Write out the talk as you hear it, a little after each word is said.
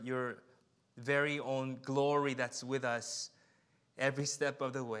your very own glory that's with us every step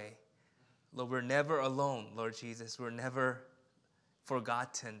of the way. Lord, we're never alone, Lord Jesus. We're never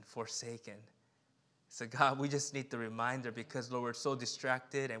forgotten, forsaken. So God, we just need the reminder because, Lord, we're so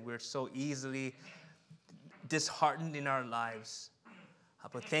distracted and we're so easily disheartened in our lives.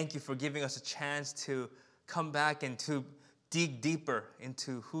 But thank you for giving us a chance to come back and to dig deeper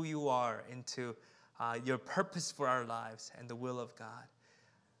into who you are, into your purpose for our lives and the will of God.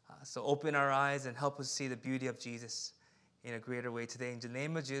 So open our eyes and help us see the beauty of Jesus in a greater way today. In the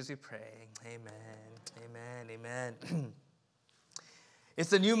name of Jesus we pray. Amen. Amen. Amen.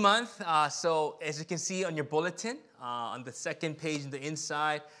 It's a new month, so as you can see on your bulletin, on the second page on the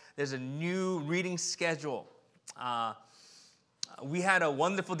inside, there's a new reading schedule. We had a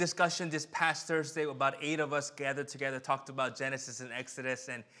wonderful discussion this past Thursday. About 8 of us gathered together, talked about Genesis and Exodus,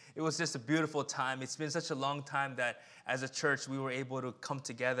 and it was just a beautiful time. It's been such a long time that as a church we were able to come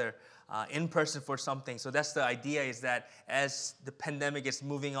together in person for something. So that's the idea, is that as the pandemic is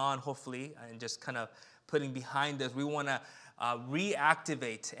moving on, hopefully, and just kind of putting behind us, we want to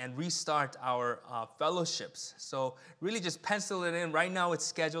reactivate and restart our fellowships. So really just pencil it in. Right now it's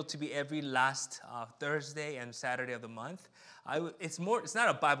scheduled to be every last Thursday and Saturday of the month. It's not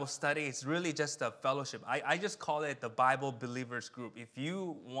a Bible study. It's really just a fellowship. I just call it the Bible Believers Group. If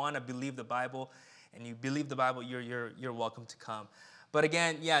you want to believe the Bible and you believe the Bible, you're welcome to come. But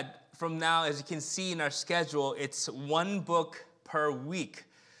again, from now, as you can see in our schedule, it's one book per week.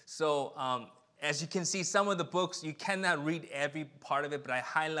 So as you can see, some of the books, you cannot read every part of it, but I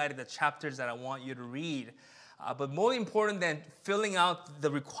highlighted the chapters that I want you to read. But more important than filling out the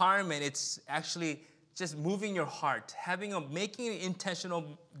requirement, it's actually just moving your heart, making an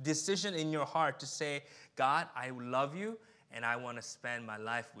intentional decision in your heart to say, God, I love you, and I want to spend my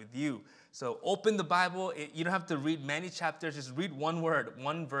life with you. So open the Bible. You don't have to read many chapters. Just read one word,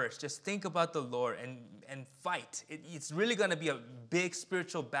 one verse. Just think about the Lord and fight. It's really going to be a big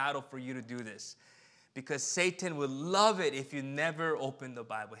spiritual battle for you to do this, because Satan will love it if you never open the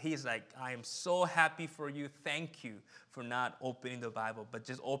Bible. He's like, I am so happy for you. Thank you for not opening the Bible. But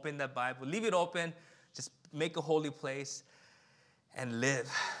just open the Bible. Leave it open. Just make a holy place and live.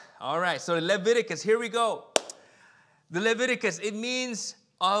 All right, so Leviticus, here we go. The Leviticus, it means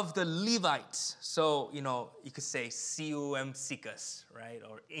of the Levites. So, you could say Siumsikas, right?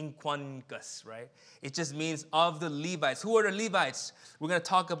 Or Inquankas, right? It just means of the Levites. Who are the Levites? We're going to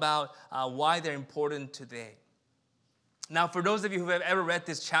talk about why they're important today. Now, for those of you who have ever read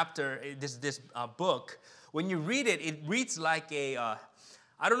this chapter, this book, when you read it, it reads like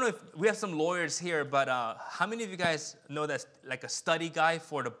I don't know if we have some lawyers here, but how many of you guys know that's like a study guide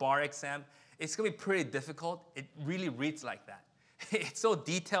for the bar exam? It's going to be pretty difficult. It really reads like that. It's so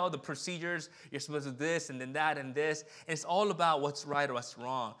detailed, the procedures. You're supposed to do this and then that and this. And it's all about what's right or what's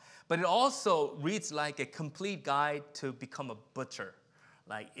wrong. But it also reads like a complete guide to become a butcher.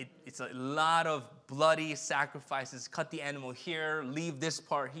 Like it's a lot of bloody sacrifices. Cut the animal here, leave this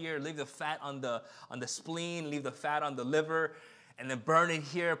part here, leave the fat on the spleen, leave the fat on the liver, and then burn it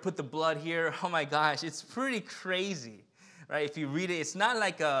here, put the blood here. Oh my gosh, it's pretty crazy, right? If you read it, it's not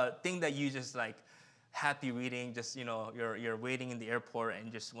like a thing that you just like happy reading, just, you're waiting in the airport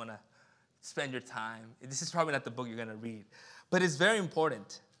and just want to spend your time. This is probably not the book you're going to read, but it's very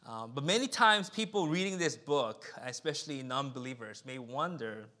important. But many times people reading this book, especially non-believers, may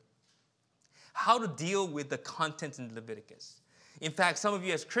wonder how to deal with the content in Leviticus. In fact, some of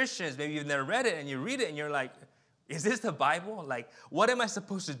you as Christians, maybe you've never read it and you read it and you're like, is this the Bible? Like, what am I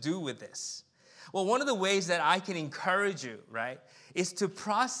supposed to do with this? Well, one of the ways that I can encourage you, right, is to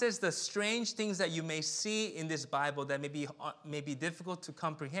process the strange things that you may see in this Bible that may be difficult to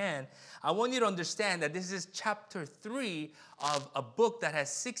comprehend. I want you to understand that this is chapter 3 of a book that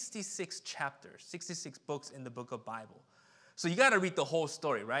has 66 chapters, 66 books in the book of Bible. So you got to read the whole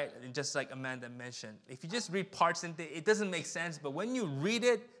story, right? And just like Amanda mentioned, if you just read parts and it doesn't make sense. But when you read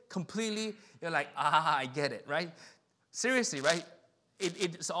it completely, you're like, I get it, right? Seriously, right?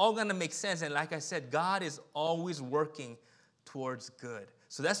 It's all going to make sense. And like I said, God is always working towards good.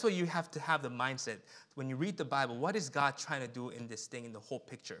 So that's why you have to have the mindset. When you read the Bible, what is God trying to do in this thing, in the whole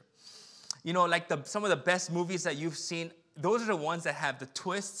picture? Like some of the best movies that you've seen, those are the ones that have the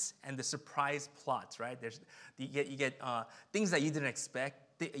twists and the surprise plots, right? You get things that you didn't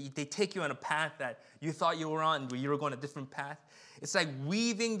expect. They take you on a path that you thought you were on, but you were going a different path. It's like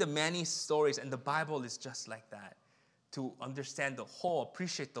weaving the many stories, and the Bible is just like that. To understand the whole,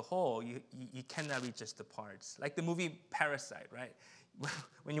 appreciate the whole, you cannot read just the parts. Like the movie Parasite, right?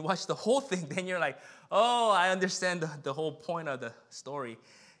 When you watch the whole thing, then you're like, I understand the whole point of the story.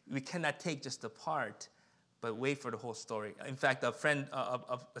 We cannot take just the part. But wait for the whole story. In fact, a friend,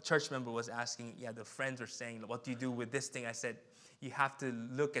 a church member was asking, the friends were saying, what do you do with this thing? I said, you have to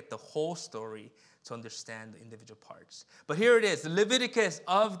look at the whole story to understand the individual parts. But here it is, the Leviticus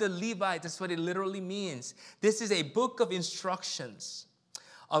of the Levite. That's what it literally means. This is a book of instructions,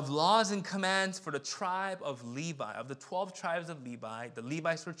 of laws and commands for the tribe of Levi. Of the 12 tribes of Levi, the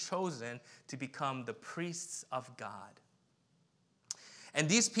Levites were chosen to become the priests of God. And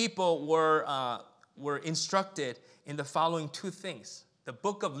these people were instructed in the following two things. The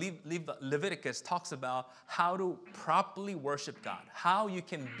book of Leviticus talks about how to properly worship God, how you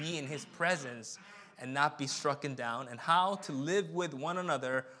can be in his presence and not be struck down, and how to live with one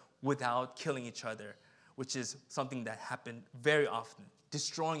another without killing each other, which is something that happened very often,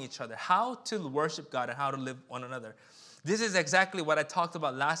 destroying each other, how to worship God and how to live one another. This is exactly what I talked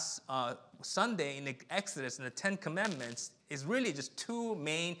about last Sunday in the Exodus and the 10 Commandments. Is really just two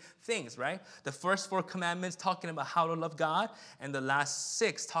main things, right? The first 4 commandments talking about how to love God, and the last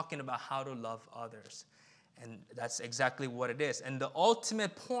 6 talking about how to love others. And that's exactly what it is. And the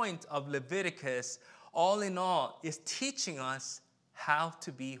ultimate point of Leviticus, all in all, is teaching us how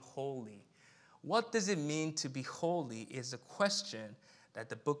to be holy. What does it mean to be holy is a question that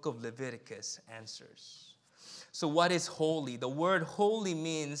the book of Leviticus answers. So what is holy? The word holy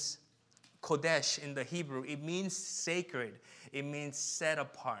means Kodesh in the Hebrew. It means sacred. It means set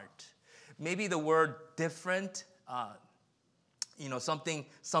apart. Maybe the word different, something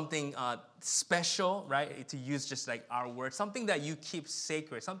special, right? To use just like our word, something that you keep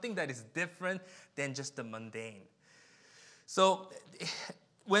sacred, something that is different than just the mundane. So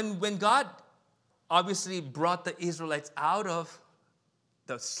when God obviously brought the Israelites out of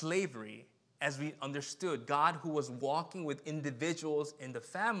the slavery, as we understood, God, who was walking with individuals in the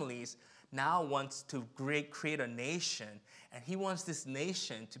families, now wants to create a nation, and he wants this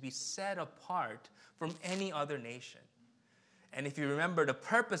nation to be set apart from any other nation. And if you remember, the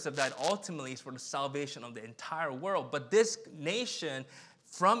purpose of that ultimately is for the salvation of the entire world. But this nation,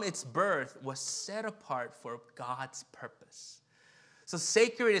 from its birth, was set apart for God's purpose. So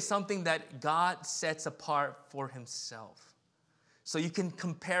sacred is something that God sets apart for himself. So you can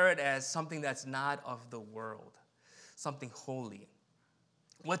compare it as something that's not of the world, something holy.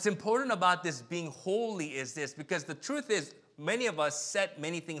 What's important about this being holy is this, because the truth is, many of us set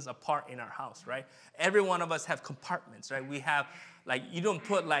many things apart in our house, right? Every one of us have compartments, right? We have, like, you don't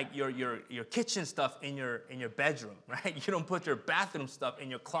put like your kitchen stuff in your bedroom, right? You don't put your bathroom stuff in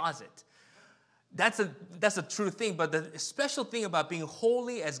your closet. That's a true thing. But the special thing about being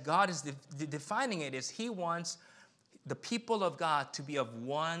holy, as God is defining it, is he wants the people of God to be of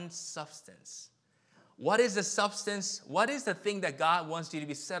one substance. What is the substance? What is the thing that God wants you to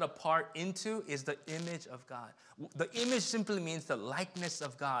be set apart into? Is the image of God. The image simply means the likeness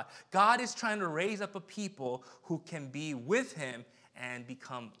of God. God is trying to raise up a people who can be with him and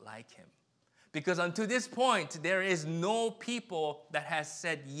become like him. Because unto this point, there is no people that has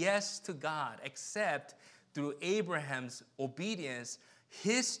said yes to God except through Abraham's obedience.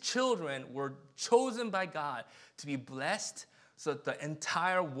 His children were chosen by God to be blessed so that the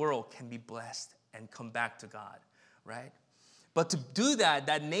entire world can be blessed and come back to God, right? But to do that,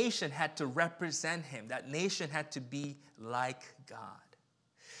 that nation had to represent him. That nation had to be like God.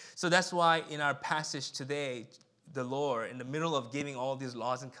 So that's why in our passage today, the Lord, in the middle of giving all these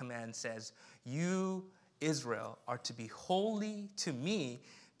laws and commands, says, you, Israel, are to be holy to me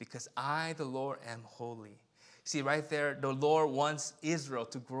because I, the Lord, am holy. See, right there, the Lord wants Israel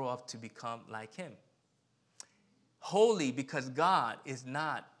to grow up to become like him. Holy because God is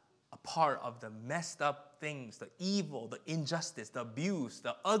not a part of the messed up things, the evil, the injustice, the abuse,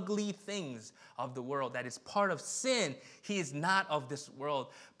 the ugly things of the world that is part of sin. He is not of this world,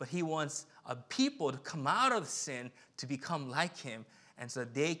 but he wants a people to come out of sin to become like him, and so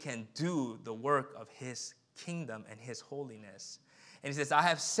they can do the work of his kingdom and his holiness. And he says, I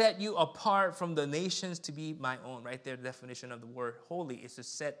have set you apart from the nations to be my own. Right there, the definition of the word holy is to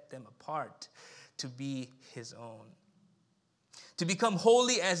set them apart, to be his own. To become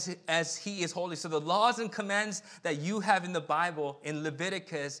holy as he is holy. So the laws and commands that you have in the Bible, in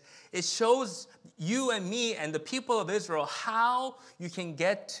Leviticus, it shows you and me and the people of Israel how you can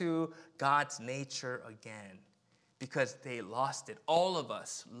get to God's nature again. Because they lost it. All of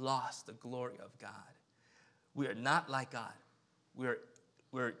us lost the glory of God. We are not like God.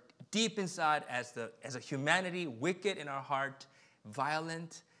 We're deep inside as a humanity, wicked in our heart,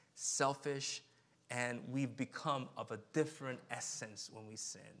 violent, selfish, and we've become of a different essence when we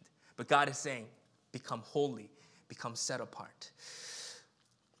sinned. But God is saying, become holy, become set apart.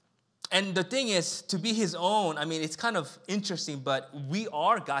 And the thing is, to be his own, I mean, it's kind of interesting, but we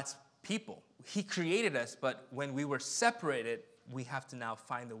are God's people. He created us, but when we were separated, we have to now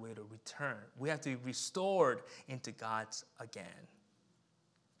find a way to return. We have to be restored into God's again.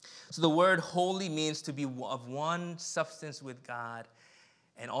 So the word holy means to be of one substance with God,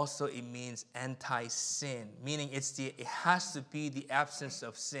 and also it means anti-sin, meaning it has to be the absence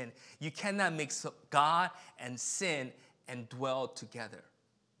of sin. You cannot mix God and sin and dwell together,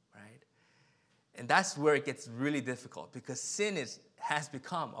 right? And that's where it gets really difficult, because sin has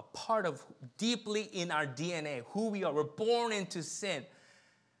become a part of deeply in our DNA, who we are. We're born into sin.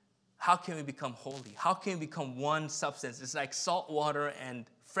 How can we become holy? How can we become one substance? It's like salt water and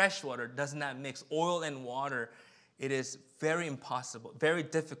fresh water does not mix. Oil and water, it is very impossible, very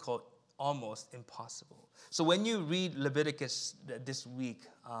difficult, almost impossible. So when you read Leviticus this week,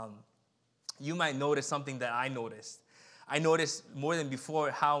 you might notice something that I noticed. I noticed more than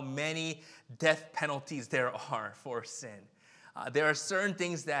before how many death penalties there are for sin. There are certain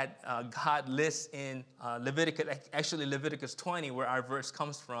things that God lists in Leviticus 20, where our verse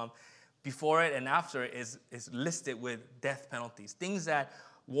comes from. Before it and after it is listed with death penalties, things that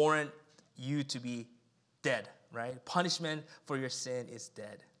warrant you to be dead, right? Punishment for your sin is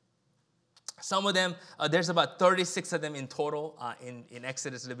dead. Some of them, there's about 36 of them in total in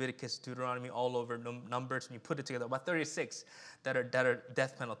Exodus, Leviticus, Deuteronomy, all over Numbers. When you put it together, about 36 that are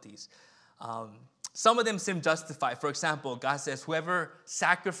death penalties. Some of them seem justified. For example, God says, whoever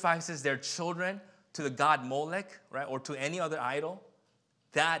sacrifices their children to the god Molech, right, or to any other idol,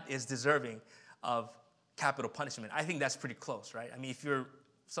 that is deserving of capital punishment. I think that's pretty close, right? I mean, if you're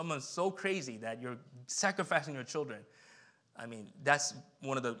someone so crazy that you're sacrificing your children, I mean, that's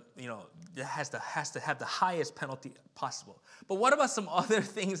one of the, that has to have the highest penalty possible. But what about some other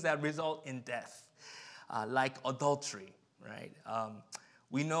things that result in death, like adultery, right?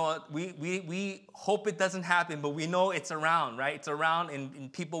 We know, we hope it doesn't happen, but we know it's around, right? It's around in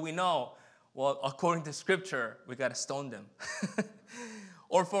people we know. Well, according to Scripture, we got to stone them.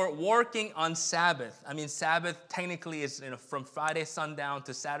 Or for working on Sabbath. I mean, Sabbath technically is from Friday sundown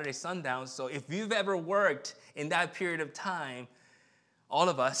to Saturday sundown. So if you've ever worked in that period of time, all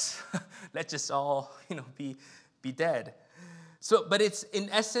of us, let's just all, be dead. So, but it's in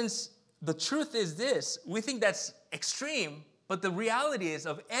essence, the truth is this. We think that's extreme, but the reality is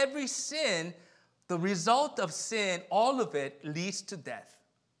of every sin, the result of sin, all of it leads to death.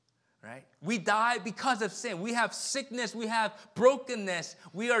 Right? We die because of sin. We have sickness. We have brokenness.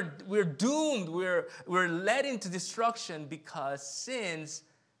 We're doomed. We're led into destruction because sin's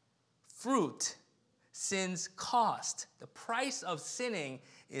fruit, sin's cost, the price of sinning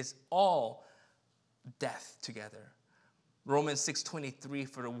is all death together. Romans 6:23,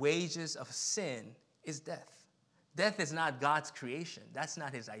 for the wages of sin is death. Death is not God's creation. That's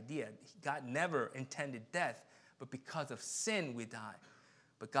not his idea. God never intended death, but because of sin we die.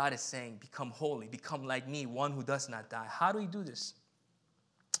 But God is saying, become holy, become like me, one who does not die. How do we do this?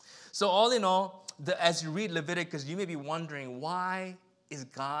 So all in all, as you read Leviticus, you may be wondering, why is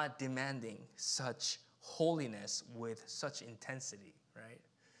God demanding such holiness with such intensity, right?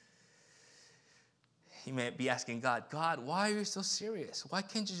 You may be asking God, why are you so serious? Why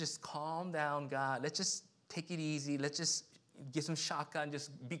can't you just calm down, God? Let's just take it easy. Let's just get some shotgun,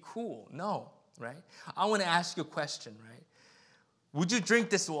 just be cool. No, right? I want to ask you a question, right? Would you drink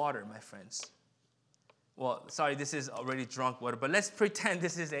this water, my friends? Well, sorry, this is already drunk water, but let's pretend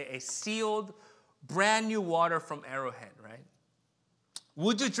this is a sealed, brand new water from Arrowhead, right?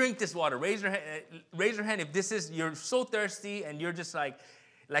 Would you drink this water? Raise your hand if you're so thirsty and you're just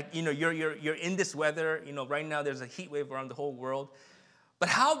you're in this weather. Right now there's a heat wave around the whole world. But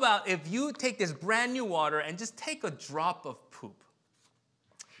how about if you take this brand new water and just take a drop of poop?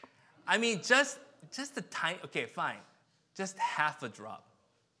 I mean, just a tiny, okay, fine. Just half a drop.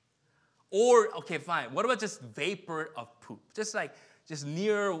 Or, okay, fine. What about just vapor of poop? Just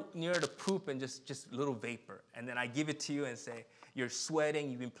near the poop and just little vapor. And then I give it to you and say, you're sweating,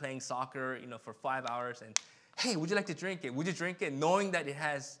 you've been playing soccer, for 5 hours. And, hey, would you like to drink it? Would you drink it knowing that it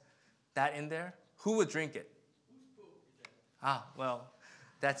has that in there? Who would drink it? Whose poop is that? Well,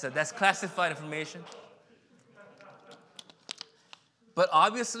 that's classified information. But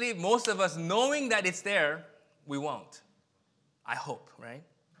obviously, most of us, knowing that it's there, we won't. I hope, right?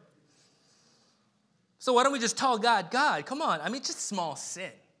 So why don't we just tell God, come on. I mean, just small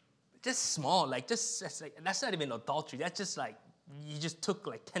sin. Just small, that's not even adultery. That's just you just took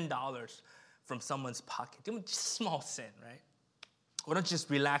 $10 from someone's pocket. Just small sin, right? Why don't you just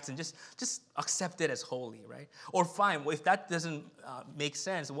relax and just accept it as holy, right? Or fine, if that doesn't make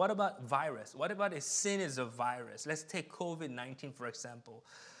sense, what about virus? What about if sin is a virus? Let's take COVID-19, for example.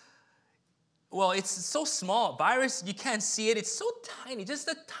 Well, it's so small. Virus, you can't see it. It's so tiny, just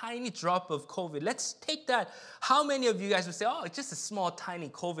a tiny drop of COVID. Let's take that. How many of you guys would say, oh, it's just a small, tiny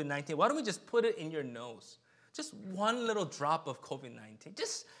COVID-19. Why don't we just put it in your nose? Just one little drop of COVID-19.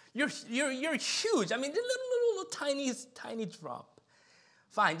 Just, you're huge. I mean, the little tiny drop.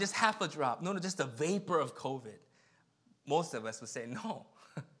 Fine, just half a drop. No, just a vapor of COVID. Most of us would say no.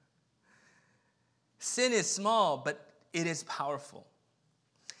 Sin is small, but it is powerful.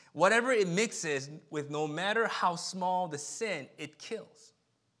 Whatever it mixes with, no matter how small the sin, it kills.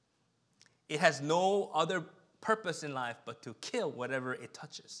 It has no other purpose in life but to kill whatever it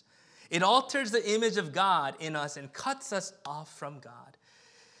touches. It alters the image of God in us and cuts us off from God.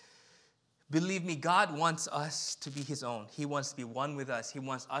 Believe me, God wants us to be his own. He wants to be one with us. He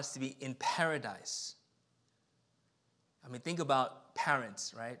wants us to be in paradise. I mean, think about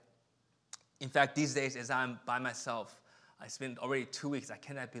parents, right? In fact, these days, as I'm by myself, I spent already 2 weeks. I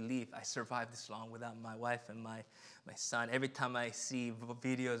cannot believe I survived this long without my wife and my son. Every time I see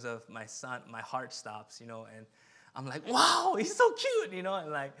videos of my son, my heart stops, and I'm like, wow, he's so cute,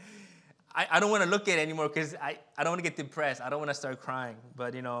 and like, I don't want to look at it anymore because I don't want to get depressed. I don't want to start crying.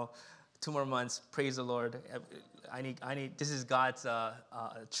 But, 2 more months, praise the Lord. I need. This is God's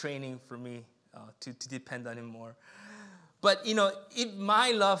training for me to depend on him more. But, if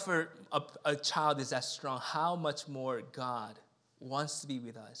my love for a child is that strong, how much more God wants to be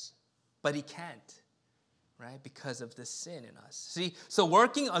with us. But he can't, right? Because of the sin in us. See, so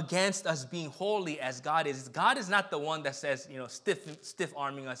working against us being holy as God is not the one that says,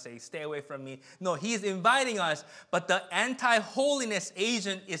 stiff-arming us, say, stay away from me. No, he's inviting us, but the anti-holiness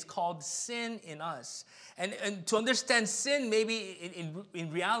agent is called sin in us. And to understand sin maybe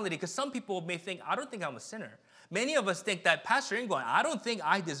in reality, because some people may think, I don't think I'm a sinner. Many of us think that, Pastor Ingo, I don't think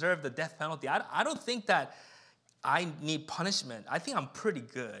I deserve the death penalty. I don't think that I need punishment. I think I'm pretty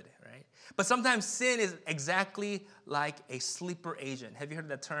good, right? But sometimes sin is exactly like a sleeper agent. Have you heard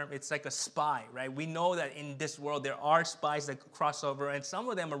that term? It's like a spy, right? We know that in this world there are spies that cross over, and some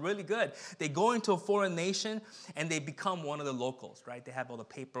of them are really good. They go into a foreign nation and they become one of the locals, right? They have all the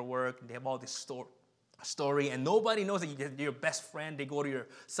paperwork, and they have all this story, and nobody knows that you're your best friend. They go to your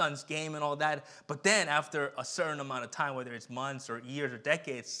son's game and all that. But then after a certain amount of time, whether it's months or years or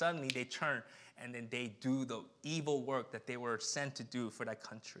decades, suddenly they turn and then they do the evil work that they were sent to do for that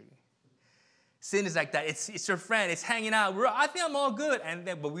country. Sin is like that. It's your friend. It's hanging out. I think I'm all good.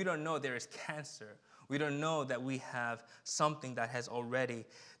 But we don't know there is cancer. We don't know that we have something that has already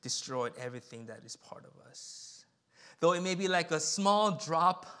destroyed everything that is part of us. Though it may be like a small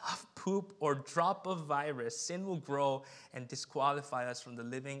drop of poop or drop of virus, sin will grow and disqualify us from the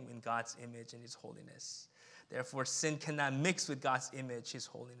living in God's image and his holiness. Therefore, sin cannot mix with God's image, his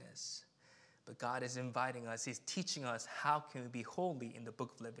holiness. But God is inviting us. He's teaching us how can we be holy in the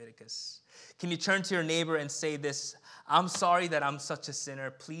book of Leviticus. Can you turn to your neighbor and say this? I'm sorry that I'm such a sinner.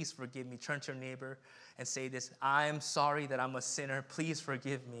 Please forgive me. Turn to your neighbor and say this. I am sorry that I'm a sinner. Please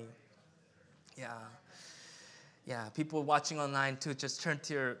forgive me. Yeah, people watching online too, just turn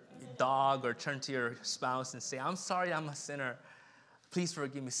to your dog or turn to your spouse and say, I'm sorry I'm a sinner. Please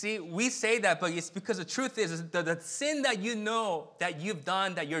forgive me. See, we say that, but it's because the truth is the sin that you know that you've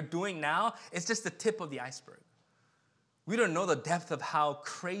done, that you're doing now, is just the tip of the iceberg. We don't know the depth of how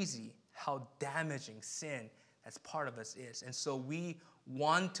crazy, how damaging sin as part of us is. And so we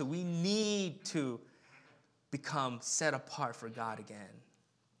need to become set apart for God again.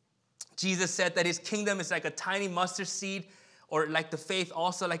 Jesus said that his kingdom is like a tiny mustard seed, or like the faith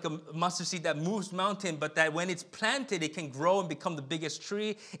also like a mustard seed that moves mountain, but that when it's planted, it can grow and become the biggest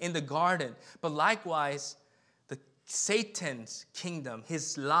tree in the garden. But likewise, Satan's kingdom,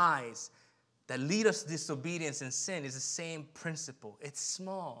 his lies that lead us to disobedience and sin is the same principle. It's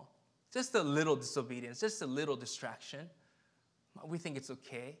small, just a little disobedience, just a little distraction. We think it's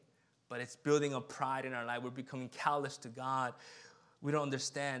okay, but it's building up pride in our life. We're becoming callous to God. We don't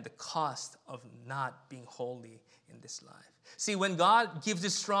understand the cost of not being holy in this life. See, when God gives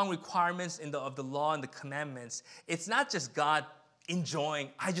us strong requirements of the law and the commandments, it's not just God enjoying,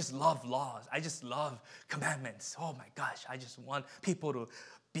 I just love laws. I just love commandments. Oh my gosh, I just want people to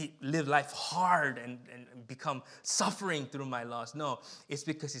live life hard and become suffering through my laws. No, it's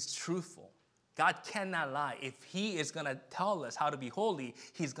because it's truthful. God cannot lie. If he is going to tell us how to be holy,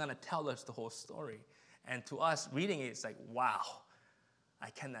 he's going to tell us the whole story. And to us, reading it, it's like, wow. I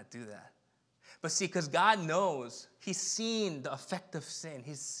cannot do that. But see, because God knows, he's seen the effect of sin.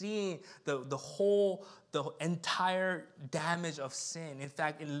 He's seen the entire damage of sin. In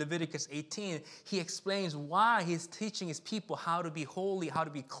fact, in Leviticus 18, he explains why he's teaching his people how to be holy, how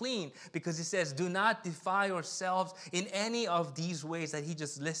to be clean. Because he says, do not defile yourselves in any of these ways that he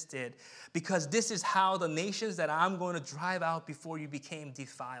just listed. Because this is how the nations that I'm going to drive out before you became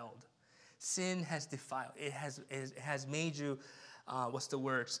defiled. Sin has defiled. It has made you,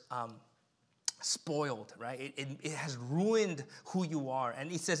 spoiled, right? It has ruined who you are.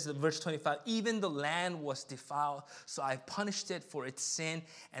 And it says in verse 25, even the land was defiled, so I punished it for its sin,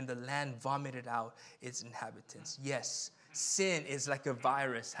 and the land vomited out its inhabitants. Yes, sin is like a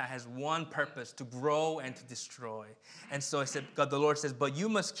virus that has one purpose, to grow and to destroy. And so I said, God, the Lord says, but you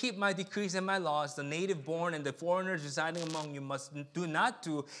must keep my decrees and my laws. The native born and the foreigners residing among you must not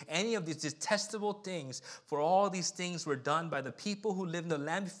do any of these detestable things. For all these things were done by the people who lived in the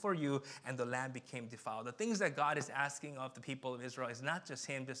land before you, and the land became defiled. The things that God is asking of the people of Israel is not just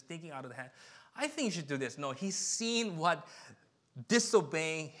him just thinking out of the hand, I think you should do this. No, he's seen what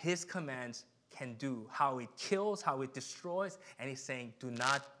disobeying his commands can do, how it kills, how it destroys, and he's saying, do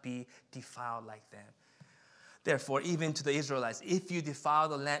not be defiled like them. Therefore, even to the Israelites, if you defile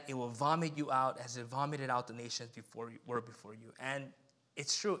the land, it will vomit you out as it vomited out the nations before you. And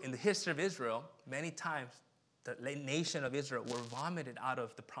it's true, in the history of Israel, many times the nation of Israel were vomited out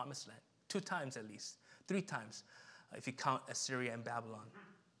of the promised land. 2 times at least, 3 times, if you count Assyria and Babylon.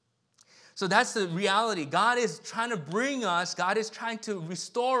 So that's the reality. God is trying to bring us, God is trying to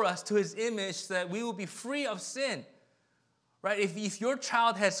restore us to his image so that we will be free of sin. Right? If your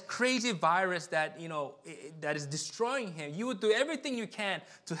child has crazy virus that is destroying him, you would do everything you can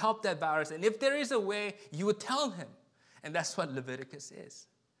to help that virus. And if there is a way, you would tell him. And that's what Leviticus is.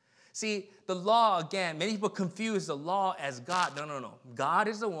 See, the law, again, many people confuse the law as God. No. God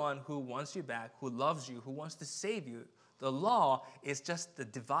is the one who wants you back, who loves you, who wants to save you. The law is just the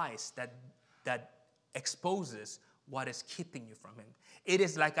device that exposes what is keeping you from him. It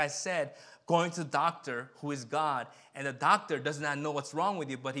is, like I said, going to the doctor who is God, and the doctor does not know what's wrong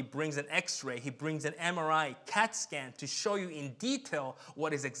with you, but he brings an x-ray, he brings an MRI, CAT scan to show you in detail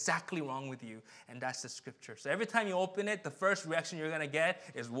what is exactly wrong with you, and that's the scripture. So every time you open it, the first reaction you're going to get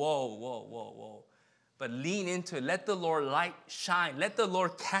is, whoa. But lean into it. Let the Lord light shine. Let the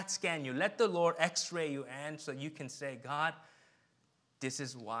Lord CAT scan you. Let the Lord x-ray you, and so you can say, God, this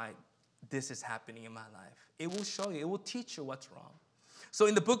is why this is happening in my life. It will show you. It will teach you what's wrong. So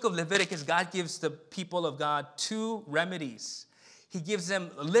in the book of Leviticus, God gives the people of God 2 remedies. He gives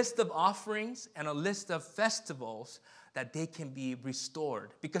them a list of offerings and a list of festivals that they can be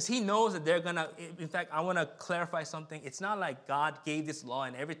restored. Because he knows that they're going to, in fact, I want to clarify something. It's not like God gave this law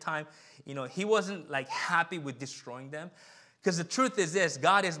and every time, he wasn't like happy with destroying them. Because the truth is this,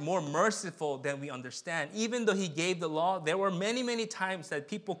 God is more merciful than we understand. Even though he gave the law, there were many, many times that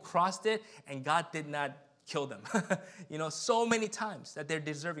people crossed it and God did not kill them. So many times that they're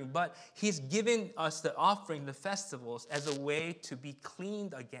deserving. But he's given us the offering, the festivals, as a way to be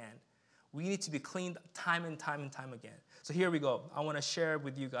cleaned again. We need to be cleaned time and time again. So here we go. I want to share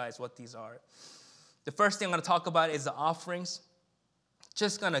with you guys what these are. The first thing I'm going to talk about is the offerings.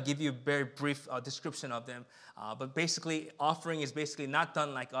 Just going to give you a very brief description of them. But basically, offering is basically not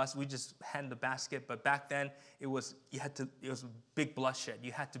done like us. We just hand the basket. But back then, it was big bloodshed.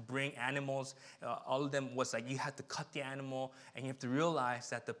 You had to bring animals. All of them was like you had to cut the animal. And you have to realize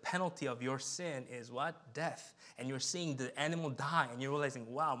that the penalty of your sin is what? Death. And you're seeing the animal die. And you're realizing,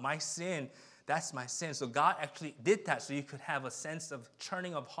 wow, my sin, that's my sin. So God actually did that so you could have a sense of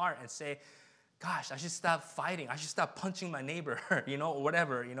churning of heart and say, gosh, I should stop fighting. I should stop punching my neighbor, or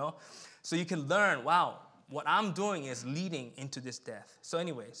whatever, So you can learn, wow, what I'm doing is leading into this death. So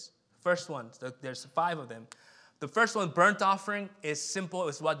anyways, first one, there's 5 of them. The first one, burnt offering, is simple.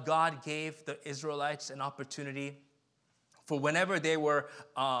 It's what God gave the Israelites an opportunity for whenever they were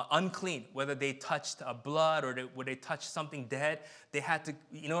unclean, whether they touched blood or they touched something dead, they had to,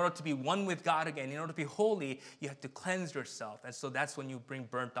 in order to be one with God again, in order to be holy, you had to cleanse yourself. And so that's when you bring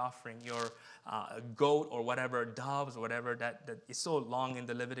burnt offering, your goat or whatever, doves or whatever, that is so long in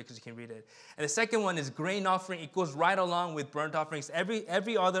the Leviticus, you can read it. And the second one is grain offering. It goes right along with burnt offerings.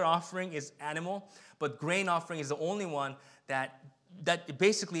 Every other offering is animal, but grain offering is the only one that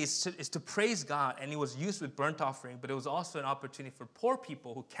basically is to praise God, and it was used with burnt offering, but it was also an opportunity for poor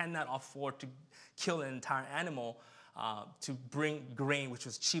people who cannot afford to kill an entire animal to bring grain, which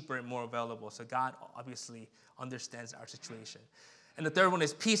was cheaper and more available. So God obviously understands our situation. And the third one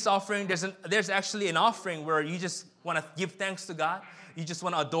is peace offering. There's actually an offering where you just want to give thanks to God. You just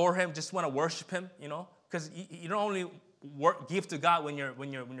want to adore him, just want to worship him, because you don't only give to God when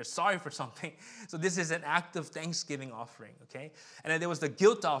you're sorry for something. So this is an act of thanksgiving offering, okay? And then there was the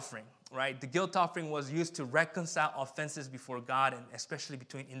guilt offering, right? The guilt offering was used to reconcile offenses before God, and especially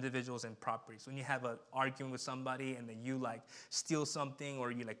between individuals and properties. When you have an argument with somebody and then you like steal something,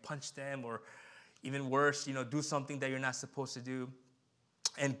 or you like punch them, or even worse, do something that you're not supposed to do.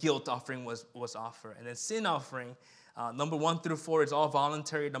 And guilt offering was offered. And then sin offering, number 1 through 4 is all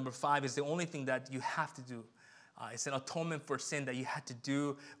voluntary. Number 5 is the only thing that you have to do. It's an atonement for sin that you had to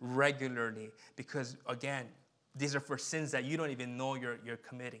do regularly, because again, these are for sins that you don't even know you're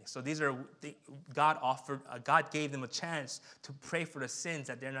committing. So God gave them a chance to pray for the sins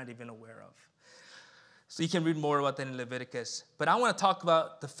that they're not even aware of. So you can read more about that in Leviticus. But I want to talk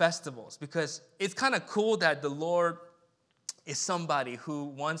about the festivals, because it's kind of cool that the Lord is somebody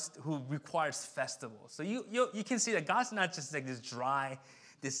who requires festivals. So you can see that God's not just like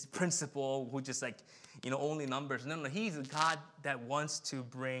this principle who just like, only numbers. No, he's a God that wants to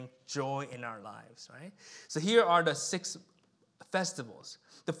bring joy in our lives, right? So here are the 6 festivals.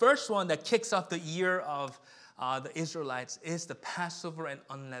 The first one that kicks off the year of the Israelites is the Passover and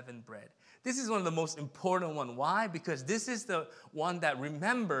unleavened bread. This is one of the most important ones. Why? Because this is the one that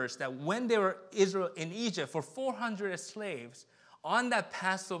remembers that when they were in Egypt for 400 slaves, on that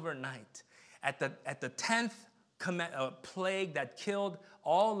Passover night, at the 10th plague that killed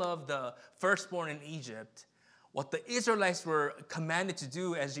all of the firstborn in Egypt, what the Israelites were commanded to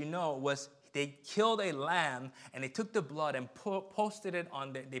do, as you know, was they killed a lamb and they took the blood and pasted it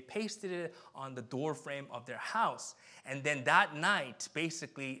on the door frame of their house. And then that night,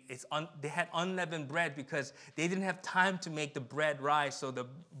 basically, they had unleavened bread because they didn't have time to make the bread rise. So the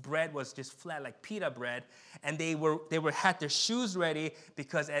bread was just flat like pita bread. And they had their shoes ready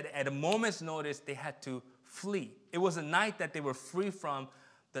because at a moment's notice, they had to flee. It was a night that they were free from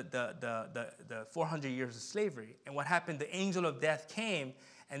the 400 years of slavery. And what happened? The angel of death came.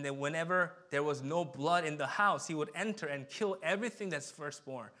 And then whenever there was no blood in the house, he would enter and kill everything that's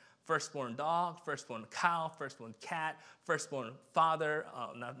firstborn. Firstborn dog, firstborn cow, firstborn cat, firstborn father,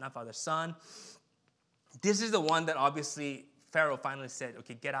 son. This is the one that obviously Pharaoh finally said,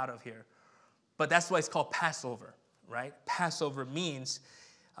 okay, get out of here. But that's why it's called Passover, right? Passover means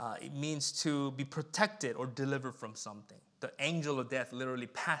to be protected or delivered from something. The angel of death literally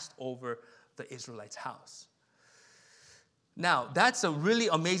passed over the Israelites' house. Now, that's a really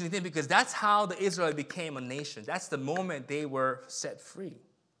amazing thing, because that's how the Israelites became a nation. That's the moment they were set free.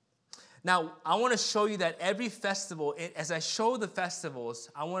 Now, I want to show you that every festival, as I show the festivals,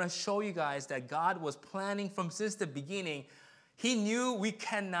 I want to show you guys that God was planning since the beginning. He knew we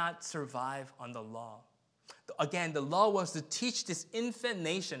cannot survive on the law. Again, the law was to teach this infant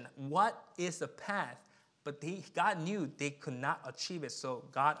nation what is the path, but God knew they could not achieve it, so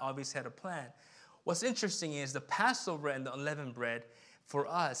God obviously had a plan. What's interesting is the Passover and the unleavened bread for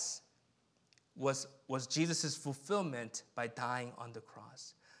us was Jesus' fulfillment by dying on the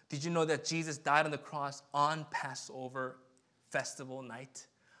cross. Did you know that Jesus died on the cross on Passover festival night?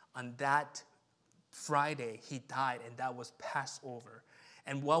 On that Friday, he died, and that was Passover.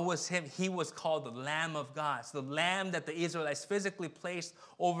 And what was him? He was called the Lamb of God. So the lamb that the Israelites physically placed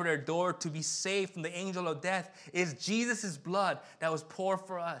over their door to be saved from the angel of death is Jesus' blood that was poured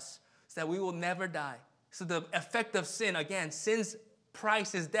for us, so that we will never die. So the effect of sin, again, sin's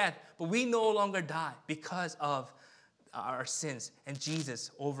price is death, but we no longer die because of our sins. And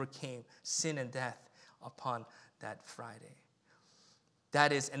Jesus overcame sin and death upon that Friday.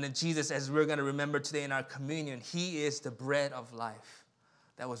 That is, and then Jesus, as we're going to remember today in our communion, he is the bread of life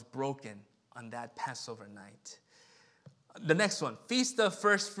that was broken on that Passover night. The next one, Feast of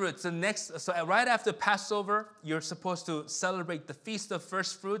First Fruits. So right after Passover, you're supposed to celebrate the Feast of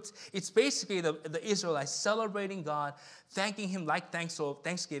First Fruits. It's basically the Israelites celebrating God, thanking him like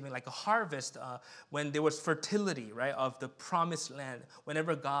Thanksgiving, like a harvest when there was fertility, right, of the promised land.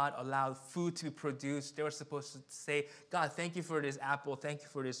 Whenever God allowed food to be produced, they were supposed to say, God, thank you for this apple, thank you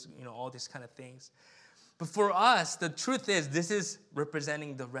for this, all these kind of things. But for us, the truth is, this is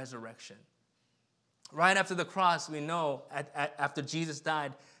representing the resurrection. Right after the cross, we know after Jesus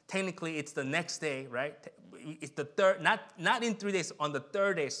died, technically it's the next day, right? It's the third, not in 3 days, on the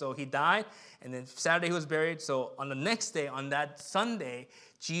third day. So he died, and then Saturday he was buried. So on the next day, on that Sunday,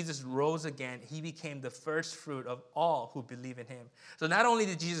 Jesus rose again. He became the first fruit of all who believe in him. So not only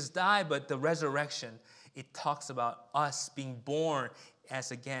did Jesus die, but the resurrection, it talks about us being born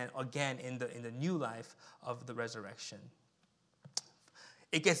as again in the new life of the resurrection.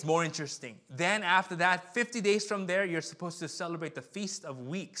 It gets more interesting. Then after that, 50 days from there, you're supposed to celebrate the Feast of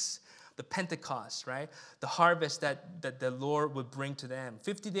Weeks. the Pentecost, right? The harvest that the Lord would bring to them.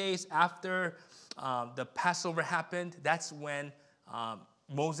 50 days after the Passover happened, that's when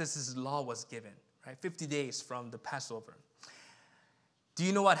Moses' law was given, right? 50 days from the Passover. Do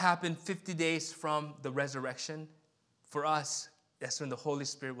you know what happened 50 days from the resurrection? For us, that's when the Holy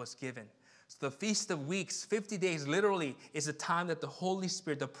Spirit was given. So the Feast of Weeks, 50 days literally is a time that the Holy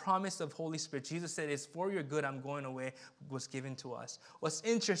Spirit, the promise of Holy Spirit, Jesus said, it's for your good, I'm going away, was given to us. What's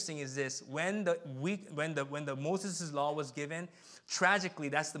interesting is this, when the Moses' law was given, tragically,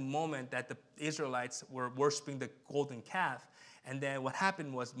 that's the moment that the Israelites were worshiping the golden calf. And then what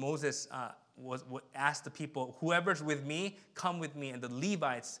happened was Moses asked the people, whoever's with me, come with me. And the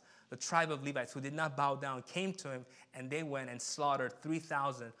Levites, the tribe of Levites who did not bow down, came to him, and they went and slaughtered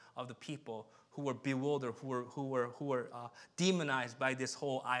 3,000 of the people who were bewildered, who were demonized by this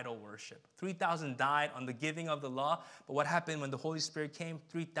whole idol worship. 3,000 died on the giving of the law, but what happened when the Holy Spirit came?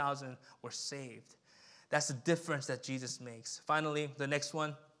 3,000 were saved. That's the difference that Jesus makes. Finally, the next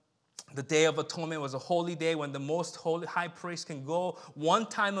one. The Day of Atonement was a holy day when the most holy high priest can go one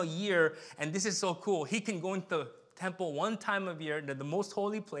time a year. And this is so cool. He can go into the temple one time of year, the most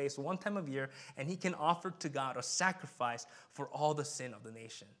holy place, one time of year, and he can offer to God a sacrifice for all the sin of the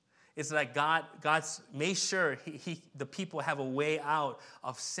nation. It's like God's made sure the people have a way out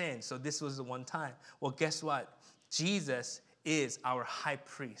of sin. So this was the one time. Well, guess what? Jesus is our high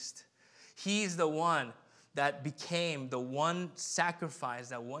priest. He's the one that became the one sacrifice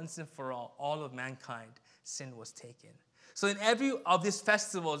that once and for all of mankind, sin was taken. So in every of these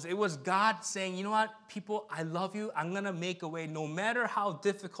festivals, it was God saying, you know what, people, I love you. I'm going to make a way. No matter how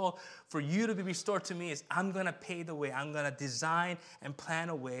difficult for you to be restored to me is, I'm going to pay the way. I'm going to design and plan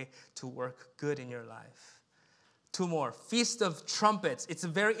a way to work good in your life. Two more. Feast of Trumpets. It's a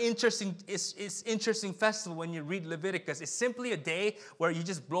very interesting, it's interesting festival when you read Leviticus. It's simply a day where you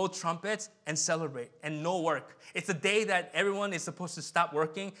just blow trumpets and celebrate and no work. It's a day that everyone is supposed to stop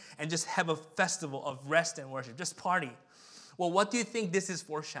working and just have a festival of rest and worship. Just party. Well, what do you think this is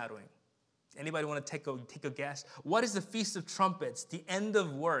foreshadowing? Anybody want to take a guess? What is the Feast of Trumpets, the end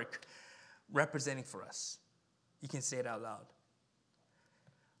of work, representing for us? You can say it out loud.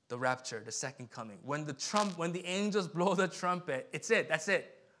 The rapture, the second coming. When the angels blow the trumpet, it's it. That's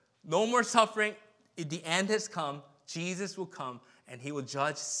it. No more suffering. The end has come. Jesus will come, and he will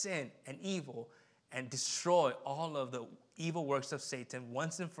judge sin and evil and destroy all of the evil works of Satan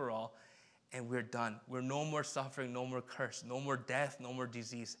once and for all. And we're done. We're no more suffering, no more curse, no more death, no more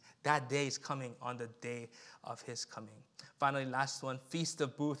disease. That day is coming on the day of his coming. Finally, last one, Feast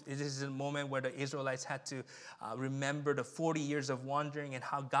of Booths. This is a moment where the Israelites had to remember the 40 years of wandering and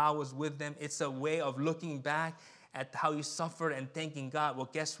how God was with them. It's a way of looking back at how you suffered and thanking God. Well,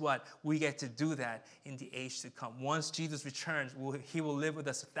 guess what? We get to do that in the age to come. Once Jesus returns, he will live with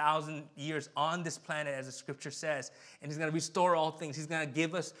us 1,000 years on this planet, as the scripture says. And he's going to restore all things. He's going to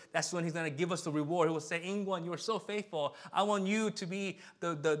give us, that's when he's going to give us the reward. He will say, Ingwan, you are so faithful. I want you to be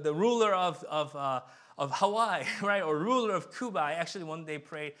the ruler of Hawaii, right? Or ruler of Cuba. I actually one day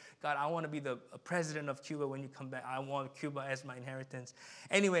prayed, God, I want to be the president of Cuba when you come back. I want Cuba as my inheritance.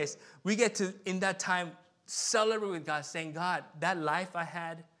 Anyways, we get to, in that time, celebrate with God, saying, God, that life I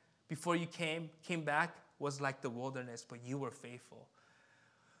had before you came back was like the wilderness, but you were faithful.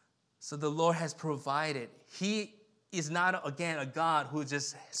 So the Lord has provided. He is not, again, a God who is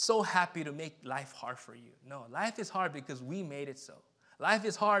just so happy to make life hard for you. No, life is hard because we made it so. Life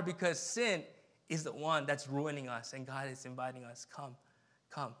is hard because sin is the one that's ruining us, and God is inviting us,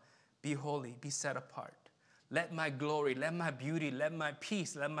 come, be holy, be set apart. Let my glory, let my beauty, let my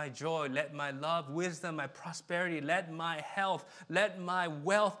peace, let my joy, let my love, wisdom, my prosperity, let my health, let my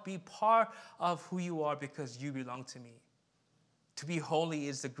wealth be part of who you are because you belong to me. To be holy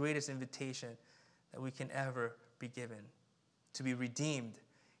is the greatest invitation that we can ever be given, to be redeemed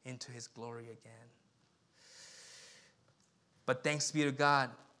into his glory again. But thanks be to God.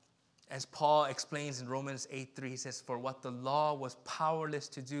 As Paul explains in Romans 8:3, he says, for what the law was powerless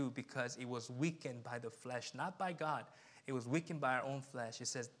to do because it was weakened by the flesh, not by God. It was weakened by our own flesh. It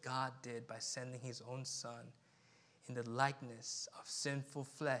says God did by sending his own son in the likeness of sinful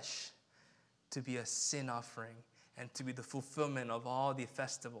flesh to be a sin offering and to be the fulfillment of all the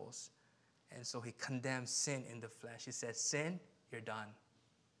festivals. And so he condemns sin in the flesh. He says, sin, you're done.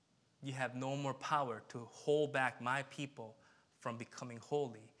 You have no more power to hold back my people from becoming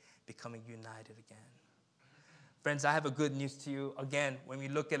holy, becoming united again. Friends, I have a good news to you. Again, when we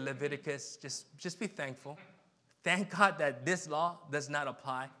look at Leviticus, just be thankful. Thank God that this law does not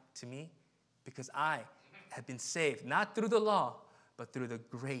apply to me because I have been saved, not through the law, but through the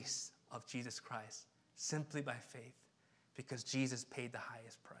grace of Jesus Christ, simply by faith, because Jesus paid the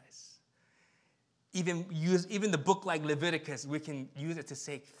highest price. Even the book like Leviticus, we can use it to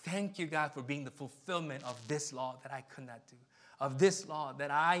say, thank you, God, for being the fulfillment of this law that I could not do, of this law that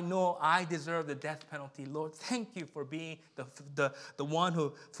I know I deserve the death penalty. Lord, thank you for being the one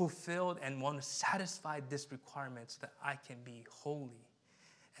who fulfilled and one who satisfied this requirement so that I can be holy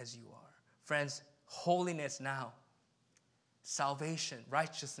as you are. Friends, holiness now, salvation,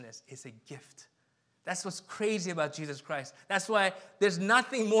 righteousness is a gift. That's what's crazy about Jesus Christ. That's why there's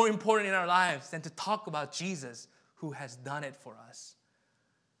nothing more important in our lives than to talk about Jesus who has done it for us.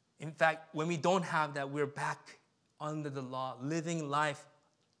 In fact, when we don't have that, we're back under the law, living life,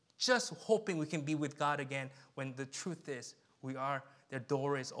 just hoping we can be with God again, when the truth is their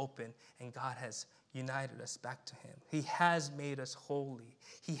door is open and God has united us back to him. He has made us holy.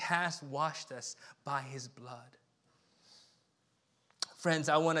 He has washed us by his blood. Friends,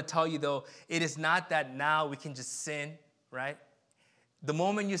 I want to tell you, though, it is not that now we can just sin, right? The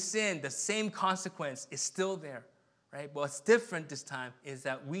moment you sin, the same consequence is still there, right? But what's different this time is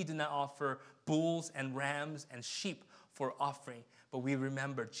that we do not offer bulls and rams and sheep for offering, but we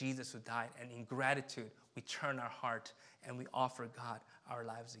remember Jesus who died, and in gratitude, we turn our heart and we offer God our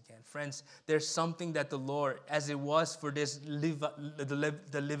lives again. Friends, there's something that the Lord, as it was for this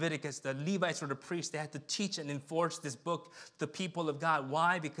the Leviticus, the Levites or the priests, they had to teach and enforce this book to the people of God.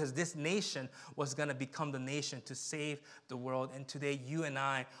 Why? Because this nation was going to become the nation to save the world. And today, you and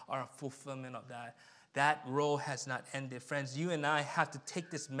I are a fulfillment of that. That role has not ended. Friends, you and I have to take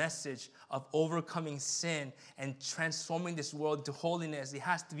this message of overcoming sin and transforming this world into holiness. It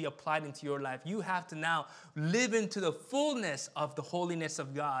has to be applied into your life. You have to now live into the fullness of the holiness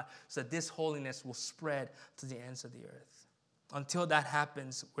of God so that this holiness will spread to the ends of the earth. Until that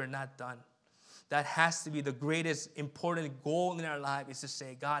happens, we're not done. That has to be the greatest important goal in our life, is to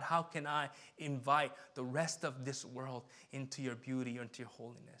say, God, how can I invite the rest of this world into your beauty, into your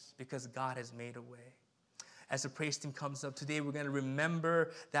holiness? Because God has made a way. As the praise team comes up today, we're going to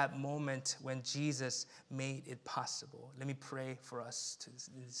remember that moment when Jesus made it possible. Let me pray for us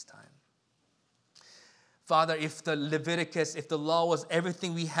this time. Father, if the Leviticus, if the law was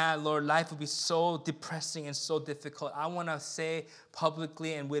everything we had, Lord, life would be so depressing and so difficult. I want to say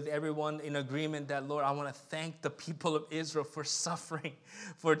publicly and with everyone in agreement that, Lord, I want to thank the people of Israel for suffering,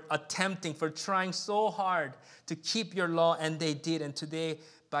 for attempting, for trying so hard to keep your law, and they did. And today,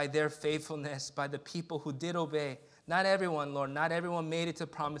 by their faithfulness, by the people who did obey, not everyone, Lord, not everyone made it to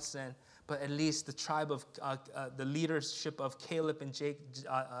promised land, but at least the tribe of, the leadership of Caleb and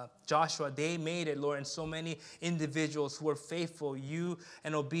Joshua, they made it, Lord. And so many individuals who were faithful, you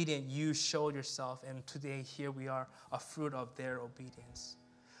and obedient, you showed yourself. And today, here we are, a fruit of their obedience.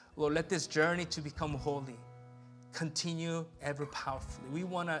 Lord, let this journey to become holy continue ever powerfully. We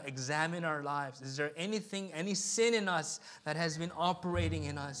want to examine our lives. Is there anything, any sin in us that has been operating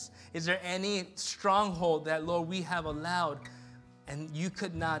in us? Is there any stronghold that, Lord, we have allowed and you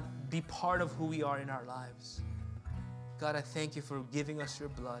could not be part of who we are in our lives? God, I thank you for giving us your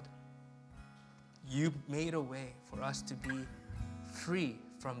blood. You made a way for us to be free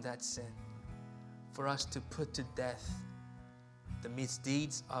from that sin, for us to put to death the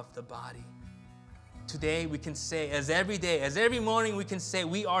misdeeds of the body. Today we can say, as every morning we can say,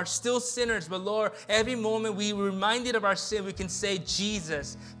 we are still sinners, but Lord, every moment we are reminded of our sin, we can say,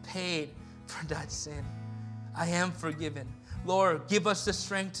 Jesus paid for that sin. I am forgiven. Lord, give us the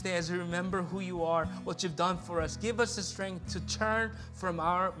strength today as we remember who you are, what you've done for us. Give us the strength to turn from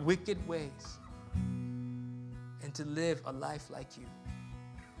our wicked ways and to live a life like you,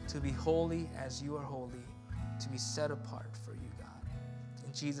 to be holy as you are holy, to be set apart for you, God.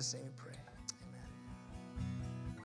 In Jesus' name we pray.